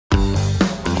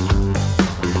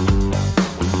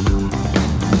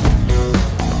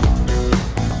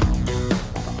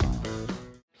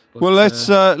Well,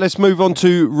 let's move on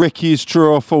to Ricky's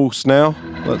true or false now.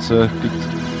 That's a good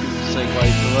segue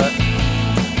for that.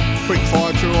 Quick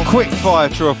fire true or false. Quick fire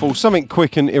true or false. Something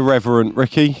quick and irreverent,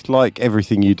 Ricky, like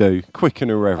everything you do. Quick and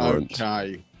irreverent.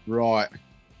 Okay, right.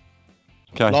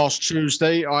 Okay. Last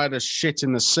Tuesday, I had a shit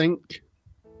in the sink.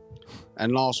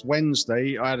 And last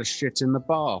Wednesday, I had a shit in the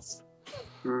bath.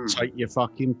 Take your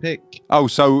fucking pick. Oh,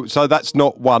 so that's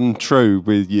not one true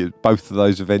with you. Both of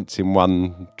those events in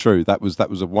one true. That was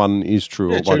a one is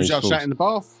true or one is Tuesday I false. sat in the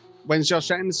bath. Wednesday I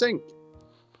sat in the sink.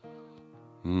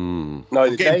 No,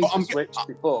 the days were switched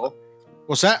before.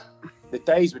 What's that? The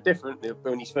days were different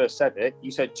when you first said it.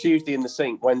 You said Tuesday in the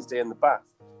sink, Wednesday in the bath.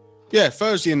 Yeah,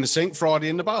 Thursday in the sink, Friday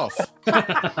in the bath.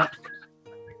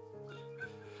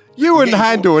 You wouldn't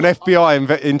handle an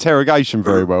FBI interrogation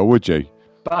very well, would you?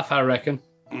 Bath, I reckon.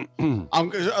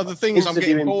 The thing is, I'm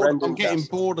getting bored. I'm getting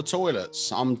bored of toilets.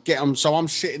 So I'm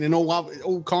shitting in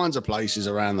all kinds of places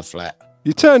around the flat.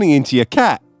 You're turning into your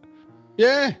cat.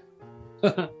 Yeah.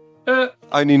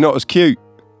 Only not as cute.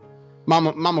 Mum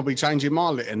will be changing my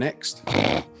litter next.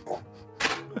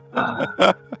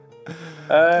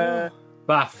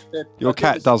 Bath. Your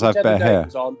cat does have bare hair.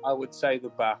 I would say the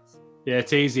bath. Yeah,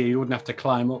 it's easier. You wouldn't have to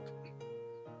climb up.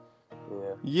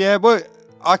 Yeah, well,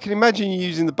 I can imagine you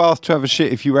using the bath to have a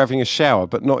shit if you were having a shower,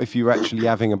 but not if you were actually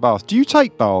having a bath. Do you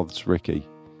take baths, Ricky?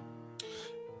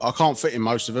 I can't fit in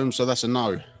most of them, so that's a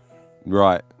no.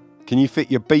 Right. Can you fit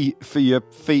your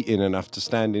feet in enough to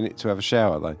stand in it to have a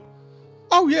shower, though?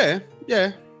 Oh, yeah.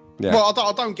 Well,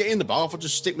 I don't get in the bath. I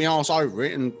just stick my arse over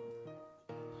it and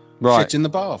shit in the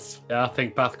bath. Yeah, I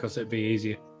think bath because it'd be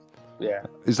easier. Yeah.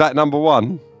 Is that number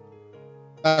one?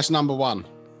 That's number one.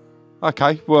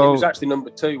 Okay, well... It was actually number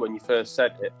two when you first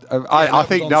said it. I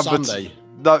think number two...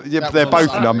 No, yeah, they're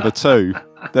both number two.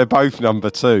 They're both number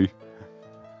two.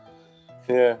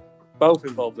 Yeah, both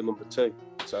involved in number two.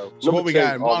 So what are we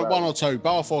going? One or two?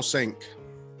 Bath or sink?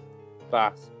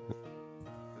 Bath.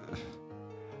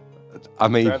 I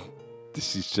mean,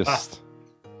 this is just...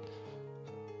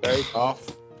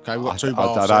 Bath. Okay, we've got two I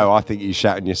baths. don't know. I think you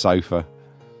shat in your sofa.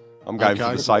 I'm going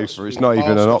for the sofa. It's not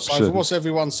even an option. Sofa. What's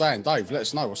everyone saying? Dave, let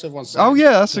us know. What's everyone saying? Oh,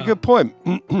 yeah, that's a good point.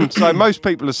 So most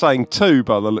people are saying two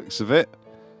by the looks of it.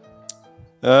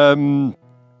 But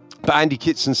Andy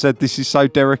Kitson said this is so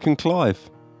Derek and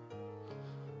Clive.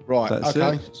 Right, That's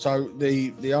okay. it. So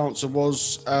the answer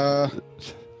was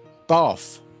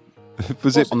bath.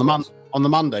 Was it on the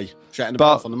Monday? Shat in the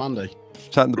bath on the Monday.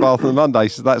 Shat in the bath on the Monday.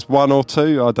 So that's one or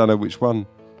two. I don't know which one.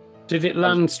 Did it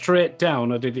land straight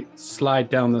down or did it slide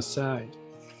down the side?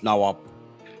 No,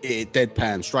 it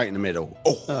deadpan straight in the middle.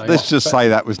 Oh, let's just say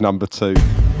that was number two.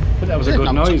 But that was a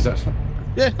good noise, two. actually.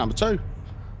 Yeah, number two.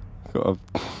 Got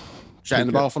Shat in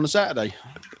the bath on a Saturday.